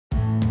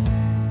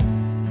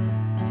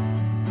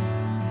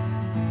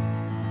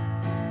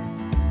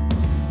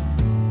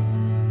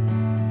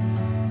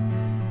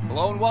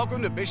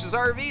welcome to Bish's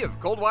RV of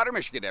Coldwater,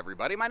 Michigan,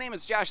 everybody. My name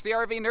is Josh, the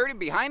RV nerd, and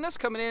behind us,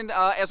 coming in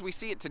as we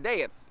see it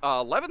today at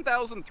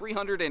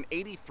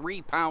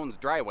 11,383 pounds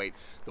dry weight,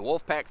 the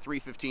Wolfpack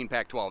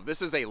 315Pack12.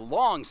 This is a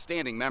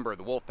long-standing member of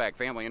the Wolfpack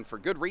family, and for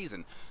good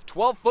reason.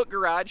 12-foot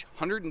garage,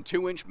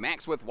 102-inch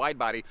max-width wide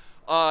body,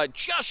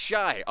 just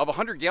shy of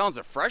 100 gallons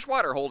of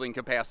freshwater holding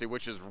capacity,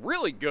 which is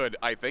really good,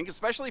 I think,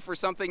 especially for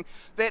something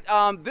that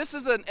this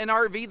is an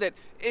RV that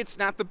it's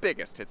not the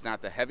biggest, it's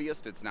not the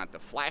heaviest, it's not the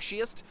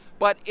flashiest,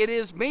 but it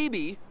is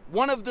maybe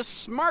one of the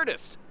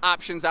smartest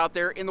options out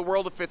there in the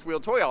world of fifth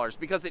wheel toy haulers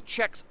because it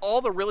checks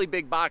all the really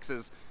big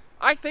boxes.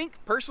 I think,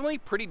 personally,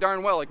 pretty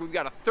darn well. Like, we've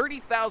got a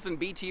 30,000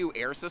 BTU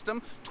air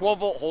system,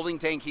 12-volt holding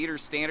tank heater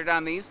standard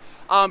on these.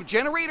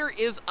 Generator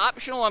is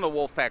optional on a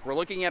Wolfpack. We're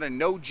looking at a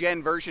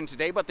no-gen version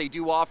today, but they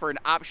do offer an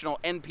optional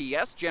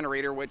NPS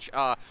generator, which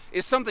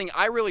is something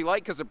I really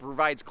like because it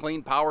provides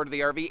clean power to the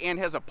RV and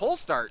has a pull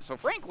start. So,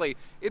 frankly,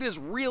 it is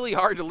really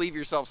hard to leave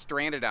yourself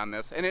stranded on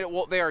this. And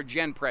they are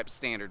Gen Prep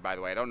standard, by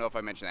the way. I don't know if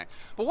I mentioned that.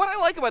 But what I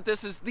like about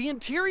this is the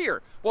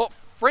interior. Well,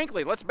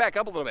 frankly, let's back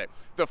up a little bit.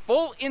 The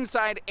full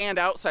inside and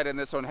outside in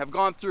this one have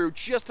gone through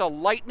just a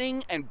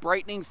lightening and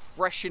brightening,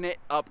 freshen it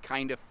up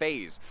kind of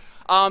phase.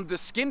 The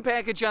skin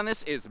package on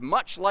this is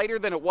much lighter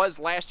than it was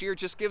last year.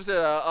 Just gives it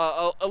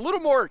a little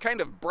more kind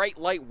of bright,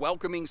 light,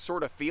 welcoming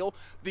sort of feel.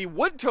 The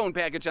wood tone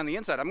package on the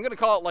inside, I'm going to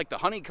call it like the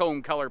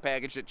honeycomb color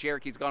package that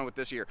Cherokee's gone with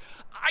this year.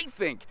 I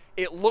think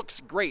it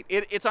looks great.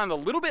 It's on the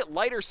little bit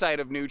lighter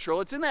side of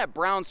neutral. It's in that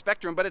brown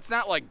spectrum, but it's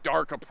not like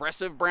dark,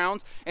 oppressive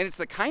browns. And it's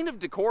the kind of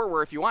decor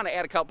where if you want to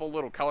add a couple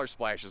little color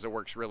splashes, it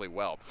works really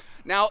well.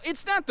 Now,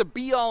 it's not the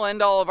be-all,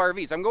 end-all of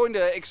RVs. I'm going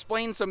to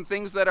explain some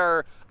things that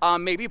are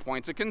maybe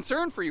points of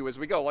concern for you as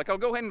we go. Like, I'll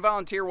go ahead and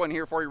volunteer one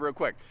here for you real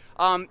quick.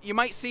 You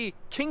might see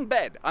king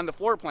bed on the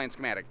floor plan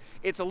schematic.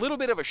 It's a little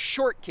bit of a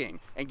short king,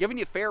 and giving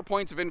you fair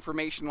points of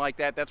information like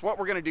that, that's what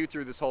we're going to do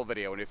through this whole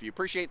video. And if you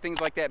appreciate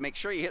things like that, make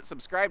sure you hit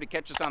subscribe to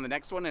catch us on the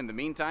next one. In the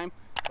meantime,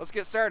 let's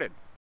get started.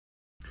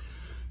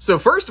 So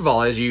first of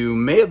all, as you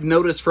may have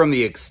noticed from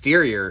the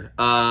exterior,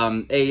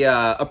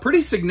 a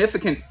pretty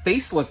significant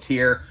facelift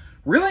here,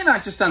 really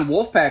not just on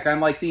Wolfpack, on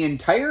like the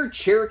entire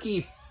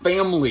Cherokee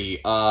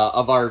family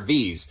of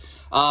RVs.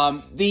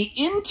 The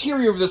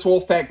interior of this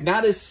Wolfpack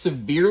not as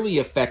severely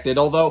affected,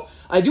 although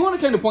I do want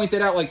to kind of point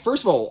that out. Like,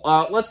 first of all,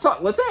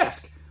 let's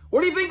ask,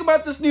 what do you think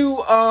about this new,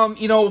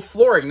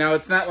 flooring? Now,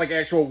 it's not like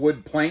actual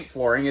wood plank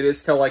flooring. It is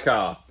still like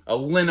a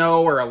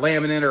lino or a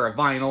laminate or a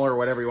vinyl or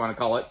whatever you want to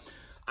call it.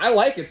 I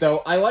like it,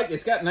 though.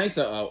 It's got nice,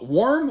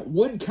 warm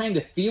wood kind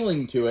of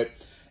feeling to it.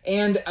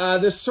 And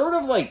this sort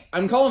of like,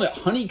 I'm calling it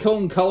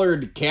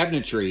honeycomb-colored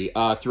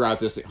cabinetry throughout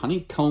this.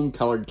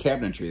 Honeycomb-colored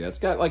cabinetry. That's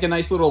got like a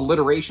nice little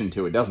alliteration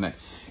to it, doesn't it?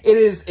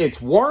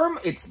 It's warm,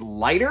 it's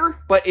lighter,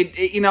 but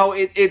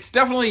it's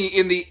definitely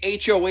in the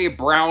HOA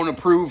brown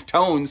approved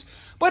tones,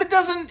 but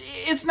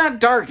it's not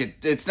dark,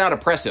 it's not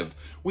oppressive.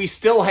 We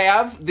still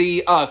have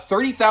the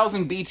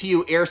 30,000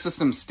 BTU air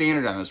system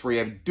standard on this, where you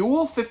have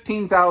dual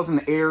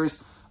 15,000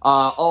 airs,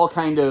 all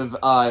kind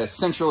of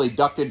centrally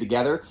ducted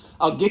together.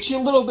 I'll get you a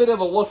little bit of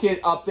a look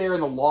at up there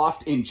in the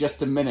loft in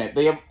just a minute.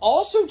 They have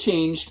also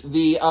changed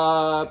the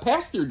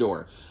pass-through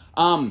door.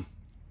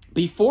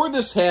 Before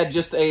this had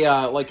just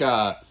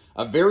a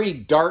very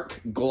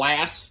dark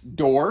glass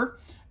door,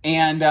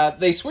 and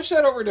they switched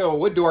that over to a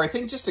wood door, I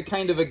think just to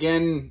kind of,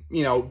 again,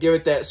 give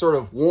it that sort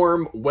of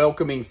warm,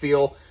 welcoming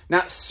feel.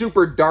 Not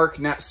super dark,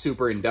 not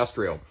super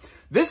industrial.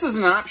 This is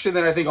an option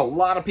that I think a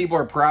lot of people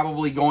are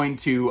probably going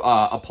to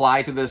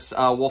apply to this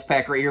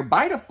Wolfpack right here.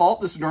 By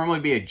default, this would normally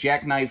be a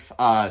jackknife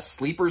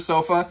sleeper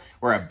sofa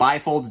where it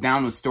bifolds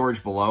down with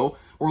storage below.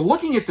 We're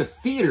looking at the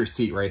theater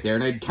seat right there,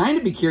 and I'd kind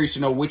of be curious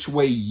to know which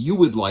way you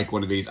would like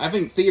one of these. I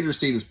think theater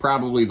seat is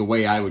probably the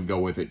way I would go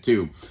with it,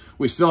 too.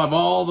 We still have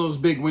all those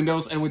big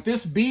windows, and with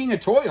this being a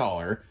toy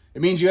hauler,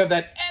 it means you have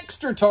that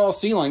extra tall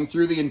ceiling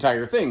through the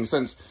entire thing,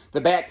 since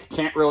the back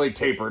can't really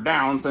taper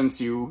down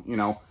since you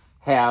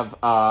have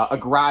a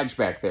garage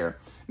back there.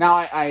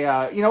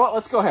 Now, you know what?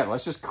 Let's go ahead.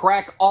 Let's just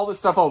crack all this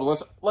stuff open.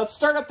 Let's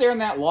start up there in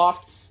that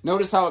loft.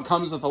 Notice how it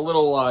comes with a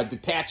little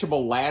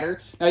detachable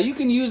ladder. Now, you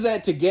can use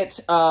that to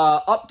get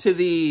up to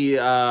the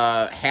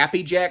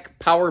Happy Jack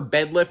power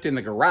bed lift in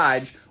the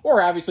garage,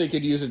 or obviously you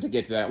could use it to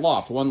get to that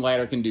loft. One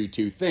ladder can do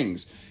two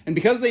things. And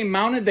because they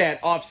mounted that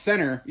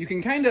off-center, you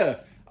can kind of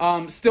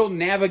still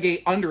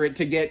navigate under it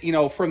to get,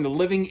 from the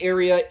living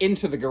area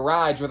into the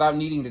garage without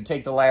needing to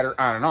take the ladder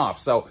on and off.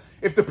 So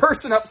if the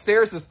person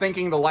upstairs is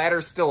thinking the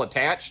ladder's still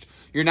attached,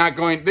 you're not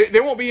going, they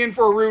won't be in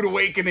for a rude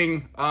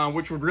awakening,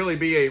 which would really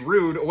be a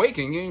rude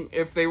awakening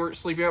if they were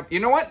sleeping up. You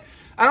know what?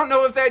 I don't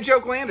know if that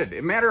joke landed.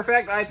 Matter of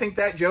fact, I think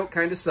that joke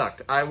kind of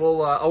sucked.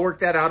 I'll work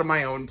that out in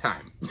my own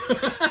time.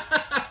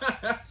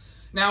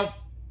 Now,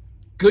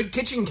 good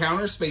kitchen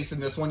counter space in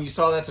this one. You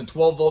saw that's a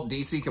 12-volt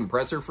DC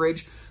compressor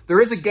fridge. There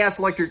is a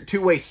gas-electric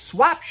two-way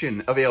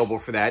swaption available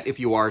for that if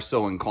you are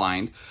so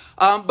inclined.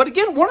 But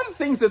again, one of the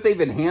things that they've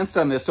enhanced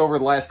on this over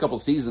the last couple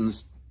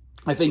seasons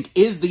I think,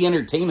 is the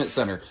entertainment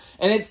center.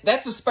 And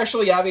that's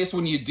especially obvious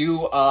when you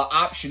do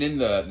option in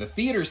the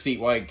theater seat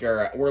like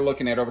we're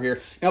looking at over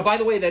here. Now, by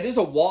the way, that is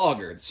a wall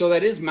girth, so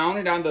that is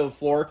mounted onto the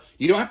floor.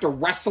 You don't have to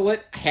wrestle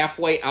it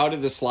halfway out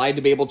of the slide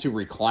to be able to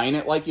recline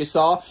it like you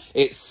saw.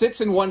 It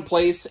sits in one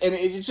place, and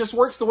it just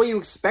works the way you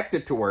expect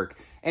it to work.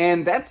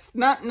 And that's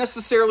not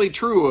necessarily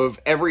true of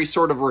every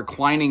sort of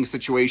reclining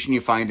situation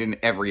you find in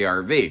every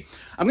RV.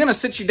 I'm going to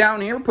sit you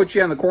down here, put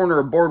you on the corner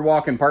of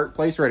Boardwalk and Park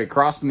Place right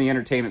across from the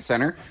entertainment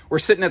center. We're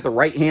sitting at the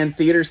right-hand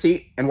theater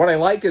seat, and what I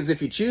like is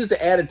if you choose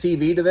to add a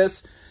TV to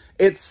this,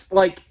 it's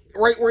like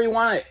right where you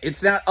want it.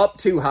 It's not up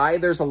too high.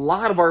 There's a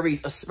lot of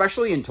RVs,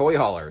 especially in toy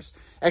haulers.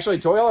 Actually,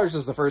 toy haulers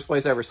is the first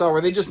place I ever saw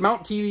where they just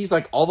mount TVs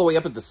like all the way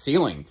up at the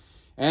ceiling.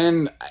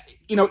 And,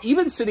 you know,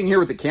 even sitting here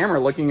with the camera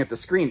looking at the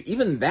screen,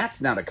 even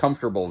that's not a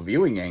comfortable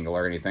viewing angle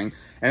or anything.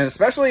 And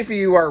especially if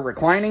you are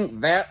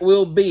reclining, that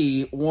will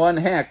be one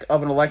heck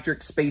of an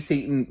electric space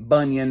heating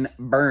bunion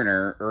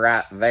burner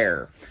right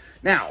there.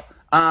 Now,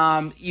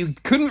 you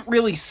couldn't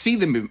really see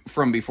them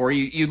from before.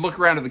 You'd look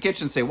around at the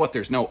kitchen and say, what,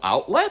 there's no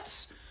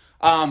outlets?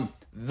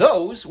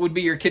 Those would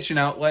be your kitchen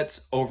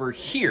outlets over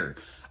here.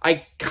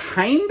 I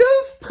kind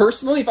of,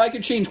 personally, if I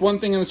could change one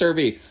thing in this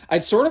RV,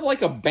 I'd sort of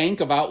like a bank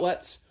of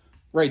outlets.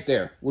 Right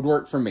there would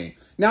work for me.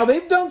 Now,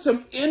 they've done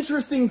some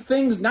interesting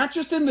things, not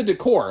just in the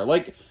decor.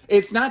 Like,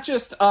 it's not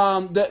just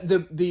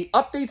the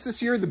updates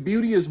this year, the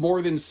beauty is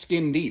more than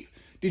skin deep.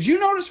 Did you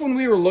notice when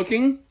we were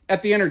looking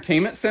at the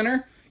entertainment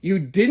center, you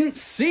didn't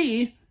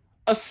see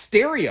a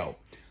stereo?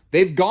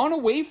 They've gone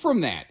away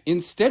from that.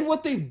 Instead,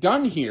 what they've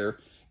done here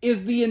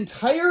is the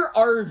entire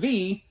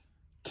RV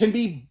can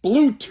be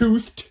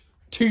Bluetoothed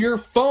to your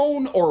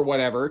phone or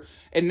whatever.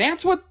 And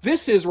that's what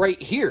this is right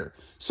here.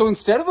 So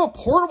instead of a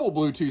portable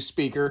Bluetooth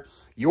speaker,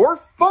 your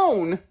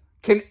phone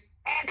can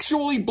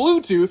actually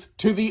Bluetooth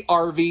to the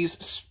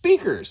RV's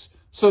speakers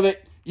so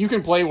that you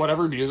can play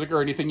whatever music or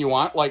anything you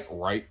want, like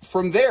right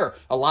from there.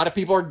 A lot of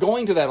people are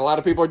going to that. A lot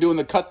of people are doing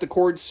the cut the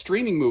cord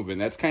streaming movement.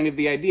 That's kind of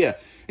the idea.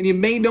 And you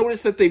may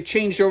notice that they've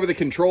changed over the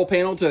control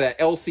panel to that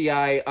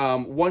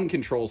LCI one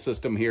control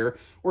system here,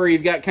 where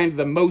you've got kind of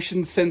the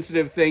motion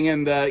sensitive thing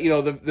and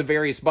the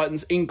various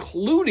buttons,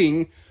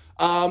 including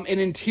an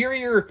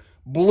interior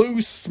blue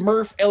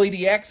Smurf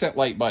LED accent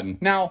light button.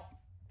 Now,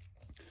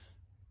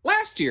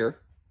 last year,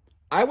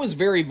 I was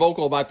very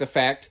vocal about the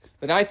fact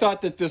that I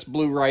thought that this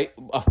blue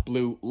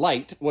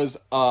light was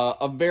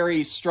a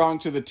very strong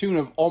to the tune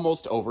of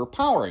almost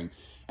overpowering.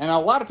 And a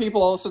lot of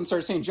people all of a sudden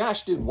started saying,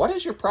 Josh, dude, what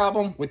is your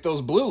problem with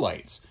those blue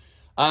lights?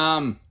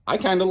 I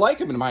kind of like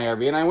them in my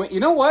RV. And I went, you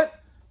know what?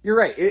 You're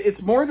right.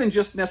 It's more than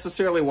just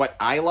necessarily what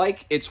I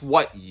like. It's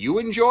what you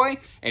enjoy.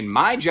 And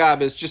my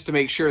job is just to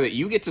make sure that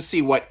you get to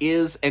see what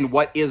is and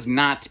what is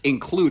not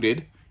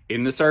included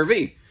in this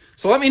RV.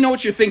 So let me know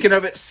what you're thinking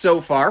of it so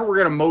far. We're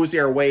going to mosey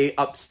our way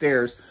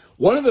upstairs.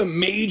 One of the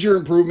major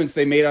improvements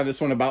they made on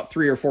this one about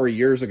 3 or 4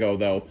 years ago,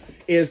 though,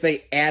 is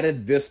they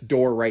added this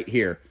door right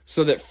here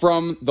so that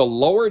from the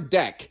lower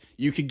deck,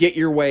 you could get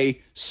your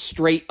way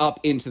straight up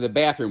into the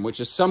bathroom, which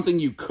is something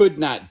you could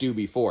not do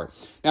before.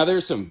 Now,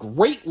 there's some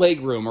great leg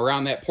room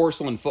around that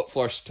porcelain foot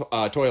flush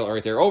toilet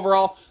right there.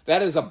 Overall,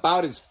 that is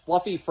about as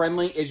fluffy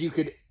friendly as you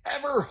could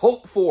ever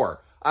hope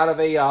for out of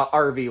a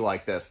RV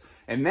like this.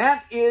 And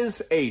that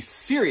is a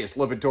serious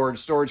Lipitor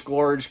storage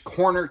gorge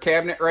corner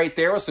cabinet right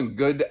there with some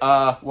good,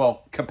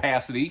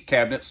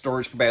 cabinet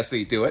storage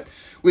capacity to it.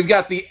 We've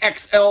got the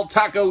XL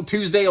Taco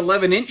Tuesday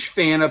 11-inch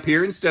fan up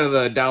here instead of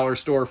the dollar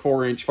store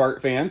 4-inch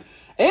fart fan.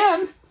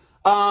 And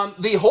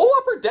the whole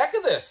upper deck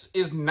of this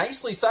is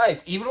nicely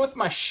sized. Even with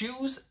my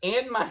shoes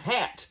and my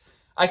hat,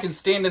 I can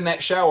stand in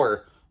that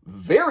shower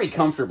very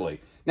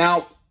comfortably.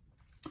 Now,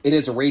 it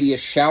is a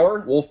radius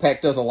shower.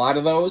 Wolfpack does a lot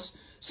of those.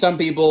 Some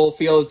people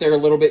feel that they're a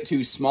little bit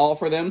too small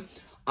for them.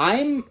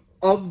 I'm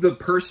of the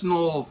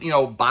personal,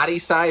 body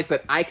size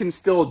that I can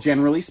still,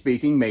 generally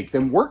speaking, make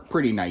them work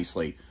pretty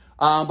nicely.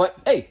 But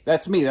hey,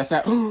 that's me. That's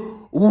not,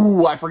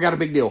 ooh, I forgot a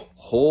big deal.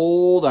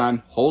 Hold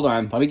on.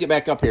 Let me get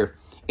back up here.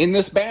 In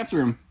this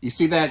bathroom, you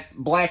see that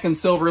black and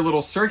silver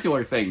little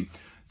circular thing?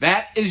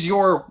 That is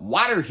your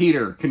water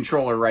heater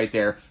controller right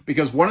there,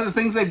 because one of the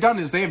things they've done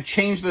is they have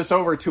changed this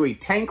over to a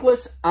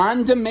tankless,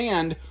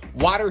 on-demand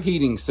water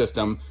heating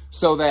system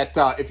so that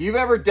if you've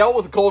ever dealt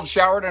with a cold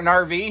shower in an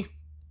RV,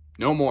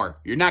 no more.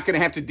 You're not going to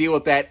have to deal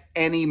with that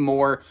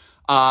anymore.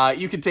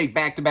 You can take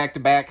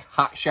back-to-back-to-back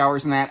hot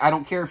showers and that. I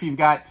don't care if you've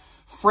got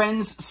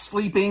friends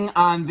sleeping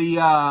on the,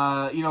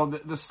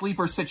 the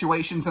sleeper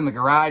situations in the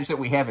garage that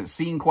we haven't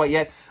seen quite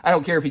yet. I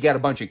don't care if you got a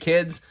bunch of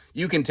kids.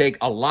 You can take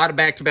a lot of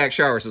back-to-back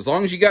showers. As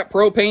long as you got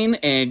propane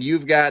and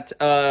you've got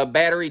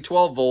battery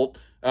 12-volt,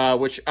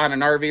 which on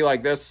an RV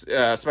like this,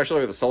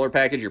 especially with a solar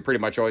package, you're pretty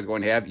much always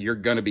going to have, you're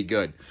going to be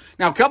good.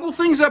 Now, a couple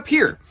things up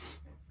here.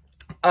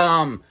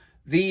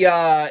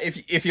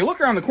 If you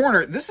look around the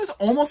corner, this is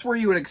almost where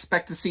you would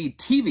expect to see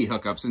TV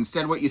hookups.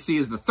 Instead, what you see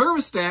is the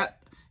thermostat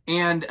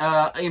and,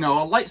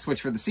 a light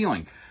switch for the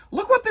ceiling.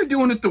 Look what they're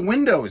doing at the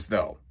windows,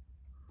 though.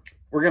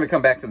 we're going to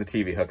come back to the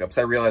TV hookups.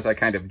 I realize I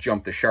kind of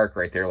jumped the shark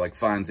right there like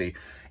Fonzie.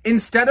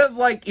 Instead of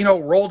like, you know,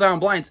 roll down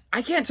blinds,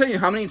 I can't tell you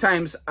how many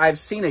times I've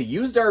seen a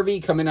used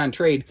RV come in on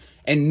trade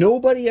and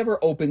nobody ever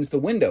opens the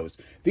windows.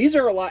 These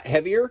are a lot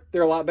heavier.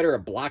 They're a lot better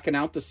at blocking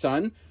out the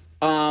sun.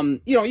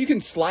 You know, you can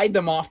slide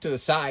them off to the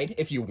side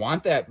if you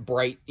want that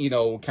bright, you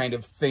know, kind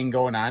of thing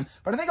going on.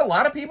 But I think a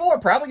lot of people are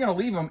probably going to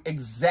leave them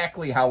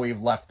exactly how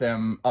we've left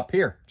them up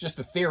here. Just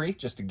a theory,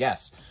 just a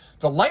guess.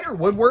 The lighter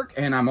woodwork,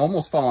 and I'm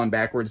almost falling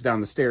backwards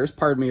down the stairs.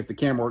 Pardon me if the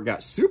camera work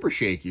got super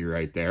shaky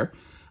right there.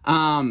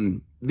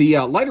 The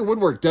lighter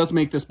woodwork does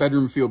make this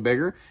bedroom feel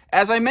bigger.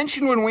 As I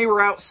mentioned when we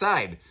were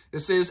outside,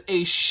 this is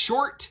a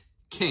short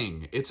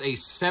king. It's a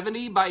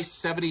 70 by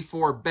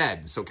 74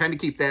 bed, so kind of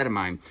keep that in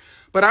mind.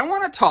 But I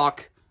want to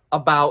talk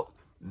about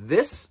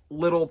this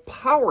little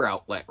power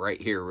outlet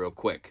right here real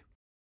quick,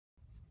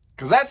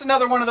 because that's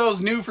another one of those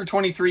new for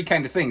 23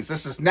 kind of things.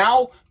 This is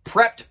now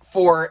prepped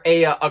for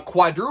a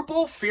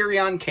quadruple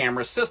Furrion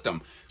camera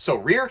system. So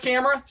rear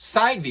camera,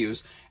 side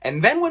views,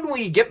 and then when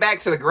we get back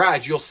to the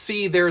garage, you'll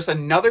see there's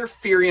another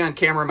Furrion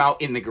camera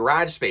mount in the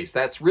garage space.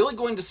 That's really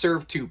going to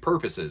serve two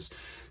purposes.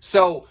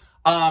 So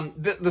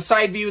the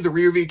side view, the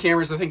rear view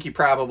cameras, I think you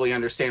probably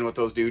understand what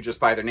those do just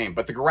by their name.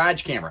 But the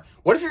garage camera,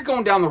 what if you're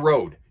going down the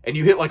road and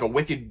you hit like a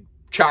wicked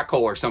chock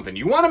hole or something?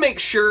 You want to make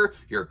sure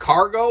your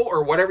cargo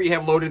or whatever you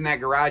have loaded in that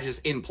garage is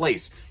in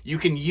place. You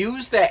can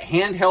use that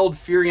handheld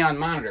Furrion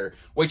monitor,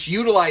 which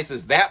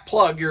utilizes that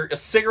plug. A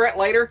cigarette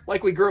lighter,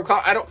 like we grew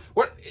up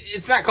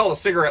it's not called a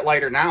cigarette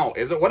lighter now,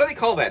 is it? What do they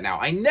call that now?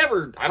 I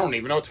don't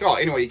even know what to call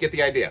it. Anyway, you get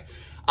the idea.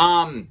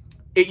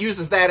 It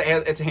uses that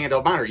as it's a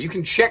handheld monitor. You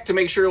can check to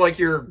make sure like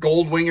your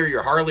Goldwing or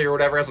your Harley or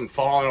whatever hasn't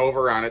fallen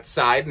over on its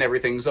side and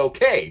everything's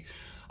okay.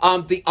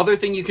 The other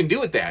thing you can do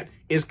with that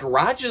is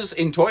garages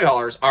in toy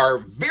haulers are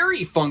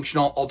very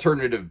functional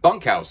alternative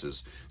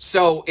bunkhouses.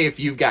 So if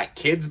you've got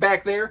kids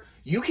back there,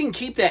 you can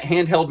keep that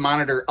handheld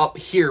monitor up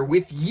here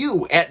with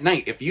you at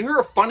night. If you hear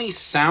a funny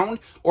sound,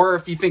 or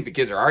if you think the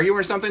kids are arguing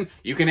or something,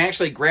 you can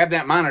actually grab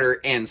that monitor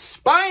and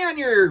spy on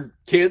your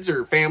kids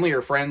or family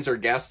or friends or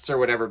guests or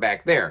whatever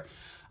back there.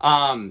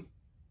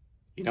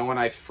 You know, when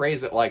I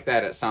phrase it like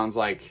that, it sounds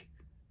like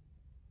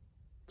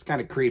it's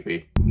kind of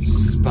creepy.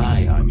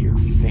 Spy on your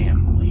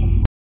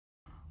family.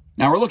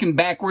 Now we're looking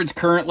backwards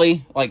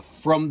currently, like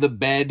from the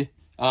bed.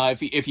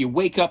 If you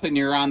wake up and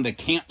you're on the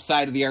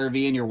campsite of the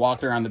RV and you're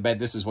walking around the bed,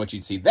 this is what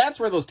you'd see. That's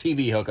where those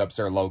TV hookups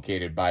are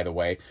located, by the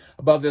way,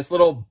 above this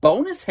little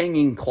bonus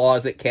hanging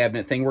closet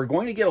cabinet thing. We're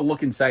going to get a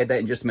look inside that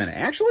in just a minute.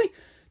 Actually,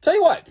 tell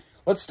you what,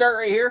 let's start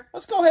right here.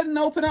 Let's go ahead and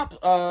open up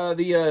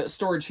the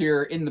storage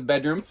here in the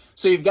bedroom.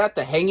 So you've got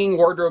the hanging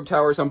wardrobe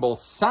towers on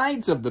both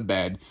sides of the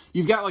bed.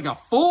 You've got like a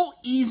full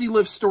easy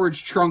lift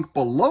storage trunk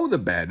below the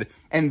bed.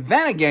 And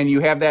then again,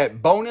 you have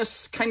that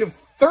bonus kind of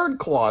third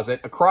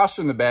closet across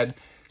from the bed.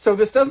 So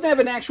this doesn't have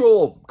an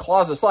actual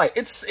closet slide.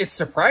 It's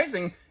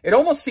surprising. It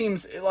almost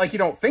seems like you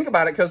don't think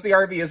about it because the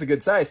RV is a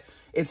good size.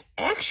 It's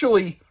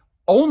actually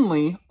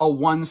only a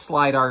one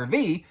slide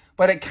RV,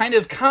 but it kind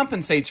of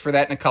compensates for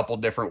that in a couple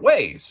different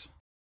ways.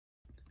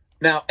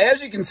 Now,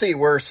 as you can see,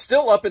 we're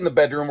still up in the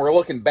bedroom. We're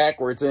looking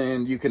backwards,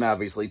 and you can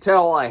obviously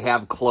tell I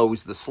have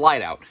closed the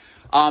slide out.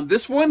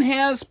 This one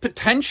has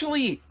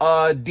potentially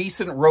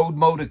decent road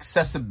mode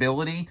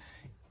accessibility,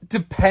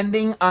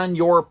 depending on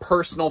your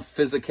personal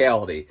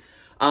physicality.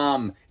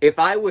 If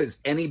I was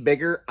any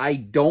bigger, I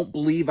don't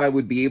believe I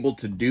would be able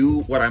to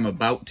do what I'm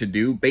about to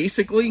do.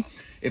 Basically,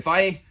 if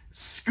I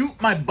scoop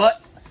my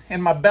butt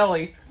and my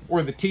belly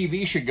where the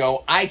TV should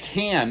go, I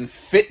can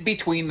fit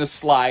between the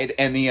slide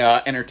and the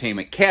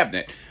entertainment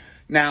cabinet.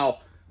 Now,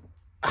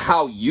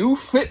 how you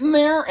fit in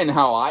there and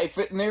how I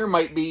fit in there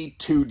might be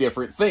two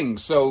different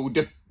things. So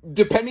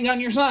depending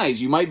on your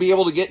size, you might be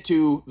able to get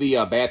to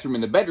the bathroom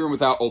and the bedroom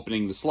without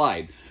opening the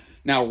slide.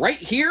 Now, right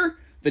here,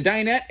 the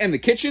dinette and the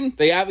kitchen,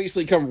 they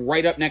obviously come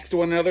right up next to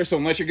one another. So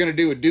unless you're going to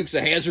do a Dukes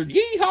of Hazzard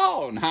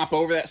yeehaw and hop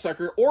over that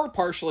sucker or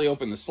partially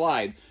open the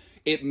slide,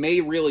 it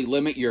may really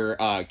limit your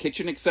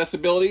kitchen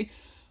accessibility.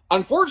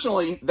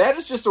 Unfortunately, that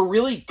is just a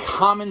really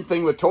common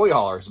thing with toy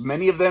haulers.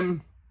 Many of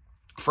them,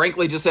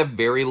 frankly, just have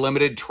very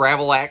limited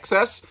travel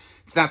access.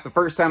 It's not the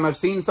first time I've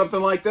seen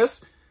something like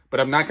this, but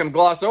I'm not going to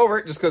gloss over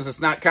it just because it's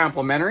not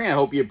complimentary. I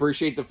hope you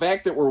appreciate the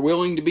fact that we're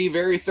willing to be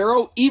very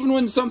thorough, even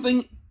when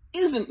something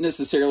isn't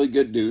necessarily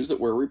good news that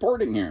we're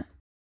reporting here.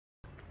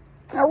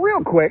 Now,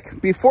 real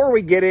quick, before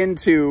we get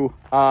into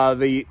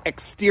the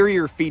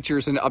exterior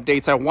features and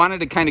updates, I wanted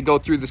to kind of go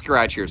through this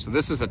garage here. So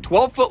this is a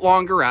 12-foot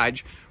long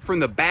garage from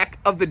the back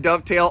of the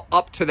dovetail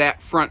up to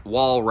that front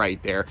wall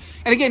right there.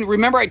 And again,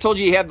 remember I told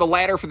you had the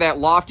ladder for that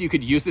loft. You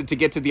could use it to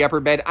get to the upper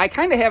bed. I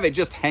kind of have it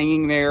just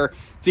hanging there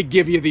to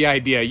give you the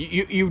idea.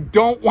 You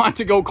don't want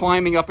to go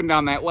climbing up and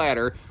down that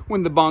ladder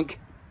when the bunk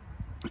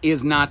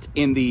is not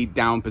in the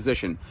down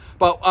position.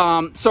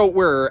 But so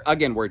we're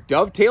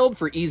dovetailed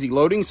for easy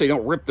loading so you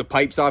don't rip the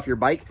pipes off your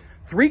bike.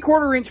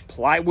 3/4 inch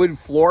plywood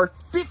floor,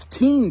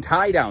 15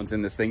 tie downs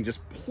in this thing,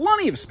 just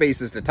plenty of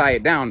spaces to tie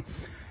it down.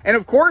 And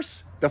of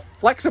course, the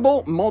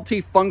flexible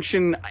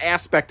multi-function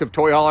aspect of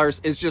toy haulers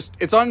is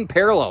it's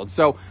unparalleled.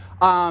 So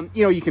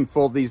You know, you can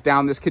fold these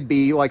down. This could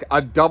be like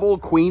a double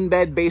queen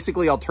bed,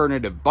 basically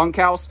alternative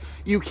bunkhouse.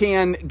 You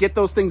can get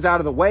those things out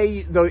of the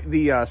way.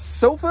 The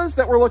sofas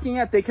that we're looking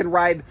at, they can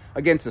ride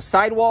against the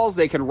sidewalls.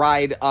 They can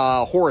ride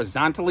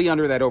horizontally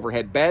under that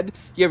overhead bed.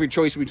 You have your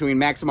choice between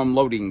maximum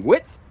loading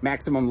width,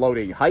 maximum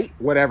loading height,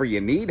 whatever you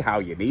need, how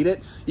you need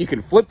it. You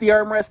can flip the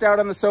armrest out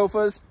on the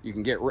sofas. You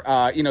can get,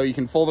 you know, you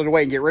can fold it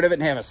away and get rid of it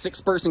and have a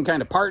 6-person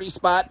kind of party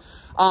spot.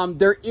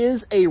 There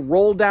is a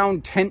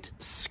roll-down tent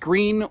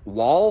screen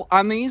wall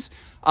on these.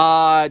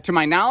 To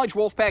my knowledge,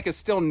 Wolfpack is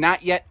still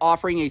not yet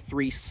offering a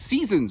 3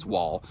 seasons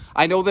wall.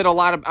 I know that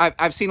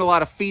I've seen a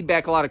lot of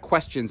feedback, a lot of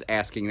questions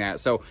asking that.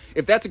 So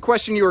if that's a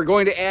question you were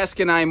going to ask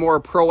and I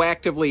more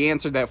proactively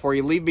answered that for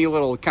you, leave me a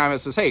little comment that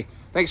says, hey,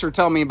 thanks for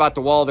telling me about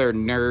the wall there,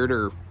 nerd,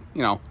 or,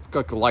 you know,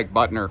 click the like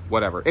button or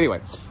whatever.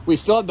 Anyway, we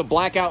still have the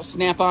blackout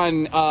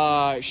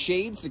snap-on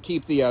shades to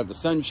keep the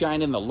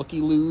sunshine and the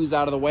looky-loos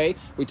out of the way.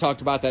 We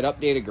talked about that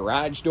updated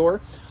garage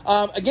door.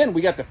 Again,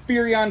 we got the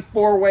Furion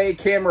 4-way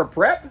camera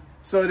prep,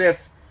 so that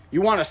if you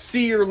want to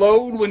see your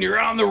load when you're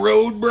on the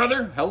road,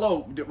 brother.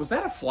 Hello, was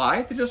that a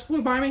fly that just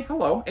flew by me?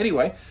 Hello.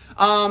 Anyway,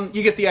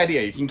 you get the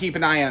idea. You can keep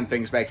an eye on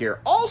things back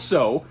here.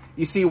 Also,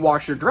 you see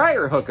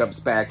washer-dryer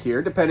hookups back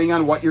here, depending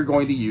on what you're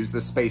going to use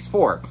this space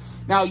for.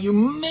 Now, you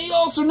may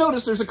also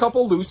notice there's a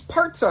couple loose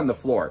parts on the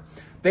floor.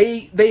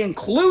 They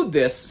include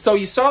this. So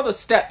you saw the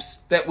steps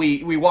that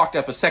we walked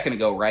up a second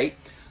ago, right?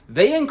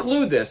 They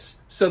include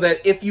this so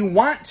that if you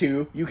want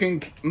to, you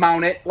can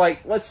mount it.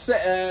 Like, let's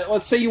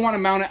say you want to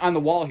mount it on the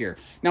wall here.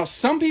 Now,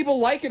 some people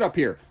like it up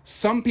here.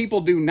 Some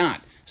people do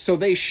not. So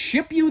they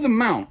ship you the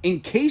mount in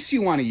case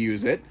you want to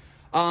use it.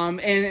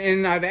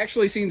 And I've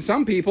actually seen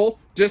some people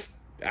just,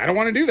 I don't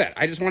want to do that.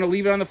 I just want to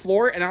leave it on the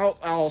floor, and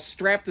I'll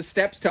strap the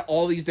steps to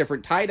all these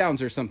different tie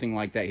downs or something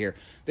like that here.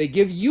 They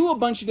give you a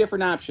bunch of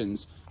different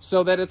options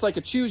so that it's like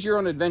a choose your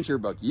own adventure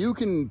book. You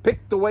can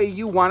pick the way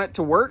you want it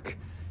to work,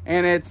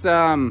 and it's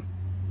a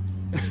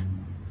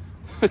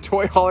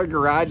toy hauler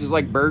garage is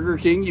like Burger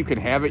King. You can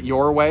have it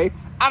your way.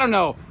 I don't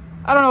know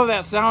if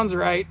that sounds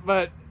right,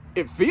 but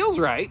it feels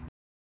right.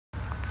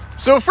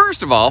 So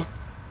first of all,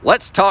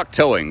 let's talk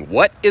towing.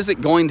 What is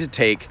it going to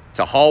take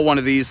to haul one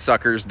of these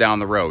suckers down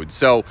the road?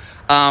 So,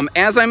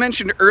 as I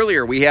mentioned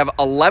earlier, we have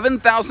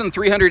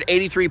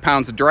 11,383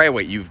 pounds of dry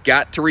weight. You've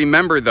got to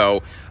remember,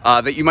 though,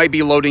 that you might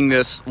be loading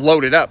this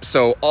loaded up.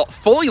 So,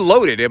 fully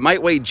loaded, it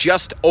might weigh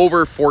just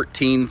over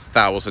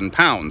 14,000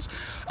 pounds.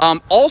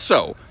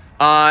 Also,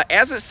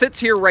 as it sits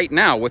here right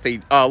now with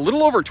a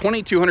little over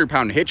 2,200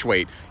 pound hitch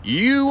weight,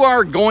 you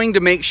are going to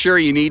make sure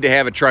you need to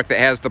have a truck that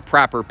has the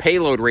proper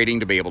payload rating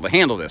to be able to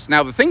handle this.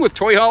 Now, the thing with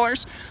toy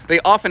haulers, they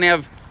often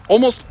have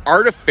almost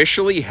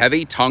artificially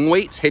heavy tongue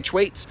weights, hitch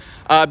weights,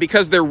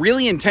 because they're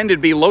really intended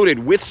to be loaded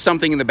with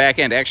something in the back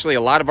end. Actually,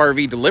 a lot of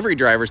RV delivery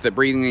drivers that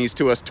bring these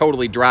to us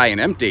totally dry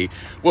and empty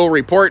will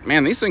report,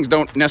 man, these things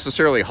don't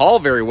necessarily haul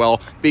very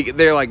well.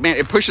 They're like, man,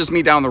 it pushes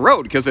me down the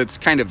road because it's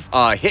kind of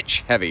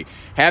hitch heavy.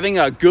 Having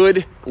a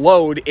good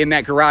load in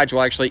that garage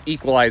will actually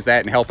equalize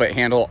that and help it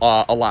handle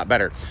a lot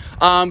better.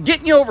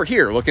 Getting you over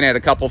here, looking at a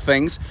couple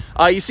things.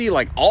 You see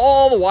like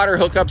all the water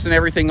hookups and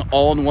everything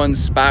all in one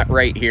spot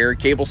right here.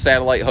 Cable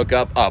satellite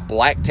hookup, a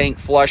black tank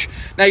flush.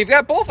 Now you've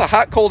got both a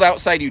hot cold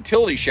outside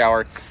utility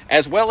shower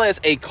as well as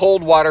a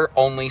cold water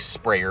only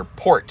sprayer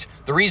port.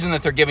 The reason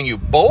that they're giving you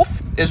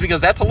both is because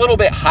that's a little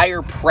bit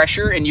higher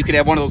pressure and you can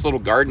have one of those little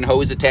garden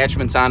hose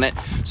attachments on it.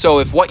 So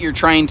if what you're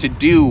trying to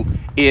do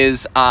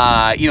is,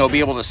 you know, be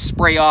able to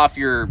spray off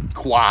your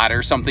quad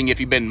or something if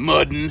you've been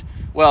mudding,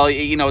 well,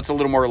 you know, it's a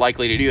little more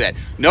likely to do that.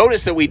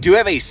 Notice that we do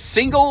have a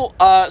single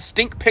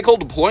stink pickle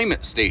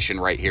deployment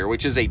station right here,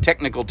 which is a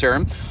technical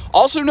term.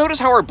 Also notice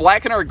how our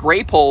black and our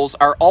gray poles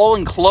are all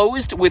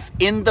enclosed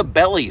within the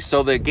belly,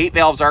 so the gate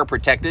valves are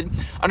protected.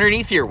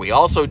 Underneath here, we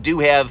also do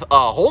have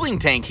holding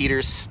tank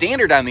heaters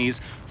standard on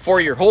these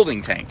for your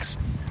holding tanks.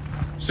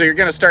 So you're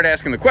gonna start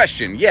asking the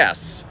question,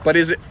 yes, but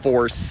is it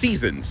 4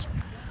 seasons?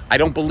 I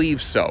don't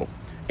believe so.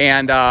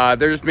 And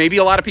there's maybe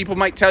a lot of people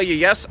might tell you,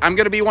 yes, I'm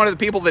going to be one of the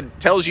people that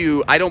tells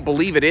you I don't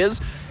believe it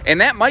is. And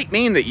that might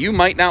mean that you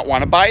might not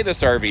want to buy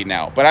this RV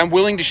now. But I'm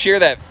willing to share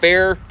that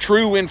fair,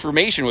 true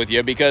information with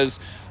you because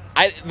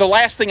the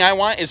last thing I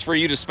want is for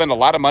you to spend a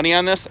lot of money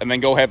on this and then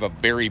go have a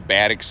very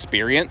bad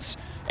experience.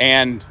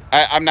 And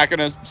I'm not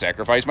going to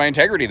sacrifice my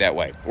integrity that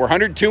way. We're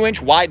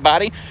 102-inch wide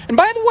body. And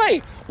by the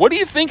way, what do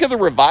you think of the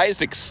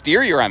revised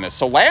exterior on this?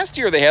 So last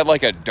year they had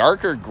like a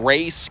darker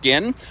gray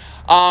skin.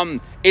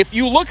 If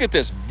you look at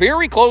this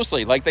very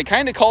closely, like they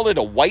kind of called it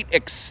a white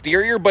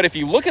exterior, but if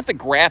you look at the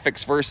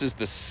graphics versus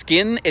the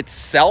skin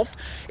itself,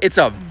 it's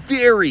a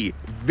very,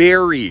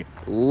 very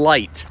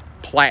light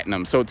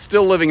platinum. So it's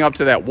still living up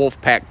to that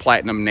Wolfpack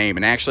Platinum name.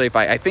 And actually,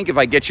 I think if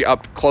I get you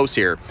up close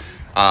here,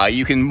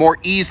 you can more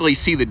easily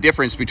see the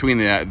difference between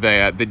the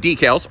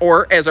decals,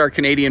 or as our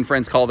Canadian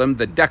friends call them,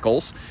 the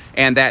decals,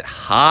 and that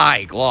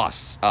high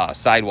gloss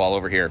sidewall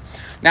over here.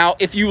 Now,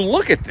 if you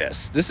look at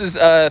this is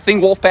a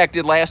thing Wolfpack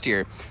did last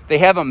year. They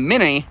have a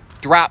mini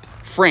drop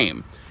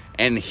frame.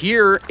 And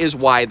here is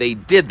why they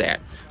did that.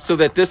 So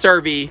that this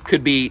RV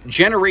could be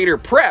generator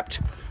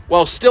prepped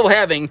while still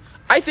having,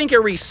 I think, a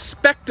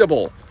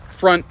respectable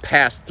front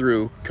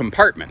pass-through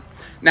compartment.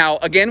 Now,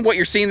 again, what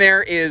you're seeing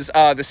there is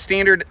the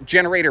standard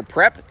generator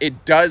prep.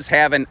 It does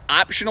have an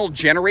optional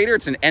generator.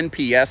 It's an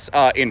NPS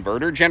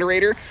inverter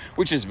generator,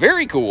 which is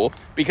very cool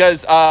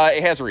because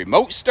it has a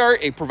remote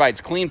start. It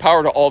provides clean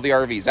power to all the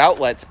RV's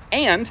outlets,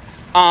 and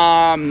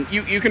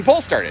you can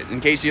pull start it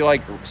in case you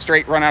like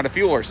straight run out of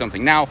fuel or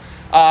something. Now,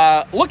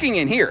 looking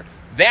in here,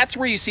 that's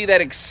where you see that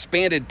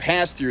expanded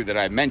pass-through that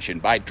I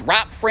mentioned. By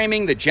drop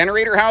framing the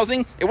generator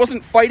housing, it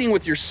wasn't fighting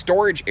with your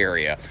storage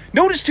area.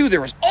 Notice too,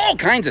 there was all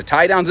kinds of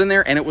tie downs in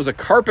there, and it was a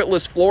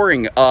carpetless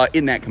flooring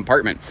in that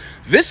compartment.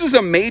 This is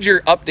a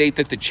major update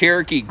that the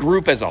Cherokee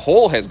group as a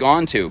whole has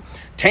gone to.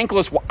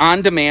 Tankless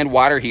on-demand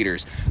water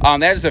heaters.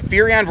 That is a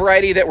Furrion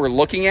variety that we're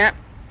looking at.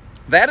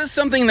 That is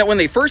something that when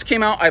they first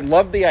came out, I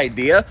loved the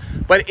idea,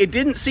 but it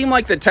didn't seem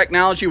like the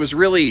technology was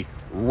really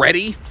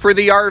ready for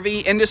the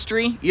RV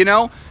industry, you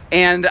know?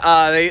 And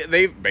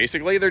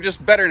they're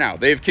just better now.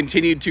 They've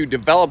continued to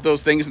develop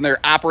those things, and they're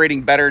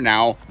operating better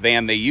now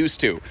than they used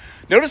to.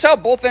 Notice how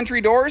both entry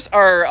doors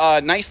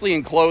are nicely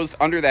enclosed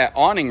under that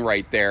awning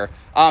right there.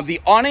 The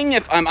awning,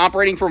 if I'm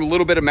operating from a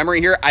little bit of memory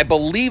here, I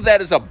believe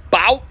that is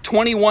about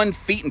 21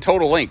 feet in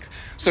total length.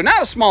 So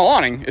not a small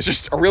awning, it's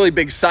just a really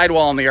big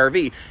sidewall on the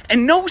RV.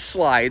 And no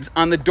slides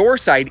on the door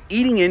side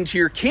eating into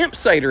your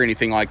campsite or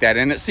anything like that.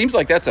 And it seems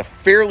like that's a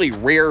fairly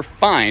rare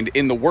find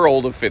in the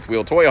world of fifth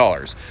wheel toy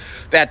haulers.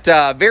 That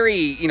very,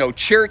 you know,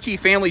 Cherokee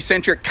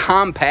family-centric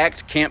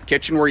compact camp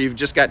kitchen where you've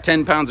just got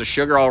 10 pounds of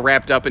sugar all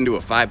wrapped up into a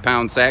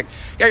 5-pound sack.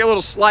 You got your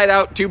little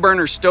slide-out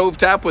 2-burner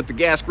stovetop with the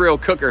gas grill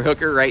cooker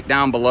hooker right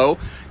down below.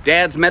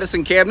 Dad's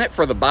medicine cabinet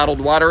for the bottled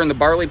water and the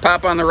barley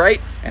pop on the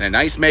right, and an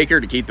ice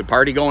maker to keep the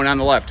party going on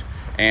the left.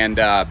 And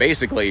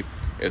basically,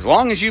 as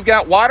long as you've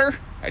got water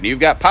and you've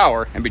got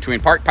power, and between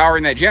park power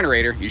and that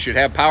generator, you should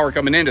have power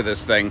coming into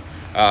this thing.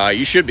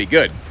 You should be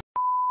good.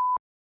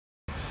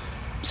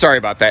 Sorry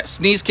about that.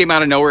 Sneeze came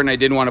out of nowhere and I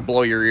didn't want to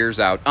blow your ears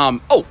out.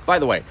 Oh, by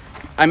the way,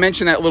 I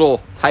mentioned that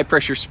little high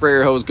pressure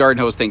sprayer hose,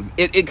 garden hose thing.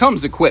 It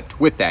comes equipped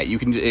with that.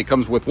 It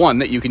comes with one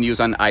that you can use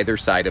on either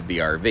side of the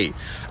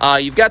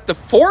RV. You've got the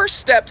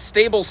 4-step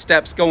stable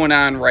steps going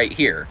on right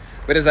here.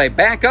 But as I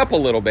back up a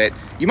little bit,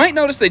 you might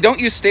notice they don't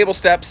use stable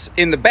steps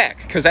in the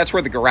back because that's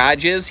where the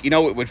garage is. You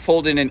know, it would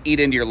fold in and eat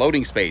into your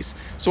loading space.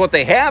 So what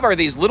they have are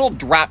these little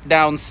drop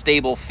down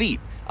stable feet.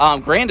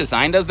 Grand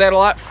Design does that a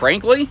lot,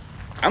 frankly.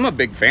 I'm a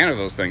big fan of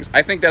those things.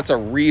 I think that's a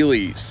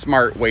really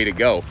smart way to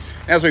go.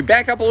 As we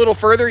back up a little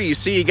further, you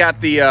see you got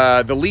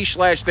the leash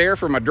lash there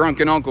from a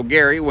drunken Uncle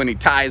Gary when he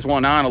ties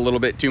one on a little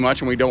bit too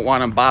much and we don't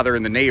want him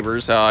bothering the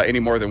neighbors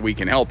any more than we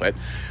can help it.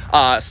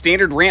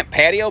 Standard ramp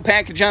patio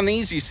package on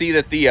these. You see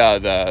that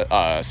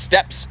the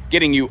steps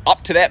getting you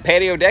up to that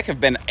patio deck have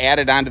been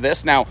added onto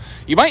this. Now,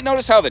 you might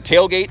notice how the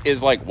tailgate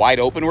is like wide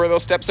open where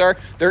those steps are.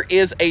 There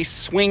is a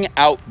swing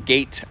out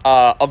gate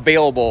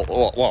available,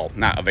 well,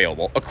 not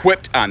available,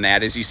 equipped on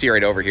that, as you see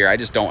right over here. I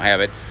just don't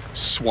have it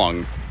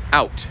swung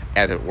out,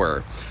 as it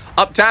were.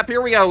 Up top here,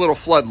 we got a little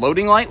flood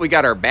loading light. We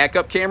got our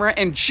backup camera.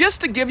 And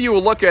just to give you a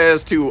look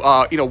as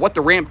to, you know, what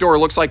the ramp door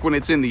looks like when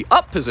it's in the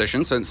up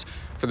position, since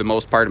for the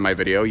most part of my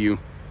video, you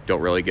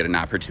don't really get an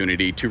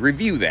opportunity to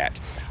review that.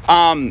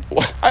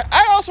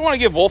 I also want to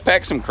give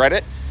Wolfpack some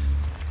credit.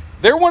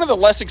 They're one of the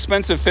less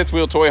expensive fifth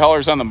wheel toy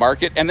haulers on the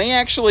market, and they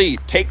actually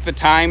take the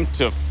time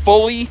to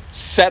fully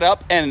set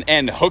up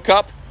and hook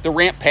up the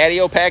ramp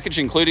patio package,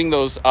 including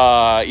those,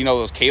 you know,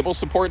 those cable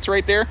supports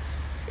right there.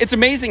 It's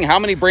amazing how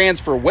many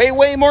brands for way,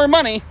 way more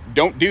money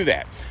don't do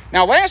that.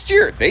 Now, last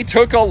year, they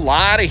took a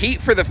lot of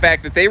heat for the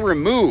fact that they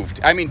removed,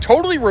 I mean,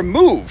 totally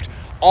removed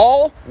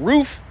all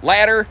roof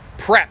ladder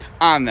prep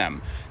on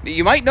them.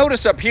 You might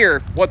notice up here,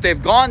 what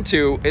they've gone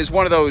to is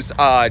one of those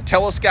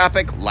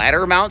telescopic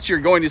ladder mounts. You're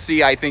going to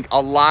see, I think,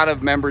 a lot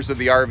of members of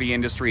the RV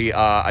industry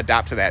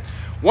adopt to that.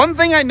 One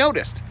thing I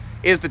noticed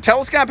is the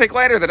telescopic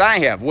ladder that I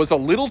have was a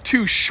little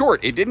too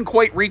short. It didn't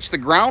quite reach the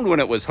ground when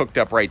it was hooked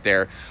up right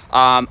there.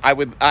 I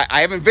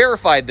haven't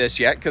verified this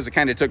yet because it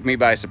kind of took me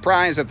by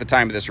surprise at the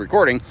time of this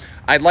recording.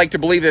 I'd like to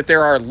believe that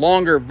there are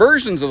longer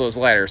versions of those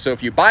ladders. So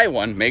if you buy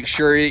one, make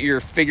sure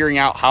you're figuring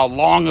out how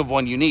long of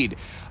one you need.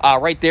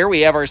 Right there, we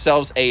have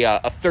ourselves a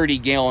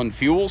 30-gallon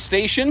fuel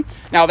station.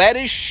 Now, that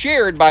is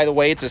shared, by the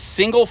way. It's a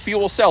single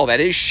fuel cell. That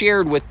is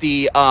shared with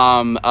the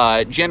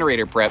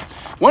generator prep.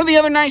 One of the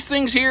other nice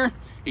things here,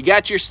 you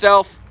got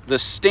yourself the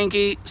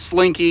stinky,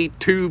 slinky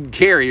tube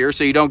carrier,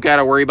 so you don't got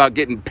to worry about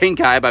getting pink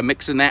eye by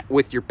mixing that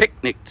with your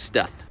picnic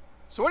stuff.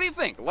 So what do you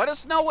think? Let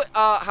us know what,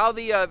 how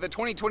the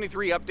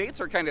 2023 updates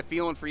are kind of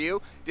feeling for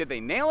you. Did they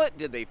nail it?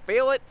 Did they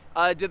fail it?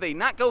 Did they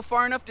not go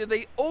far enough? Did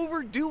they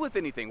overdo with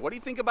anything? What do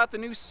you think about the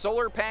new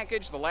solar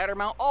package, the ladder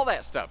mount, all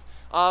that stuff?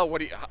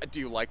 Do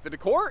you like the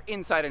decor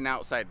inside and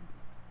outside?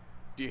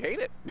 do you hate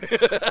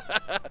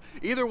it?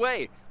 Either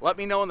way, let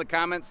me know in the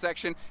comments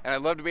section, and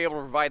I'd love to be able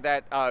to provide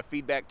that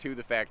feedback to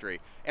the factory.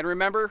 And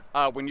remember,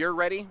 when you're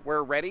ready,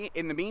 we're ready.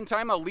 In the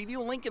meantime, I'll leave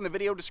you a link in the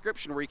video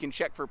description where you can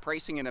check for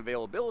pricing and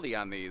availability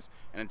on these.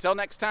 And until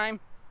next time,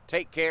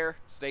 take care,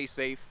 stay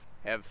safe,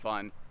 have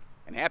fun,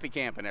 and happy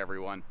camping,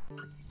 everyone.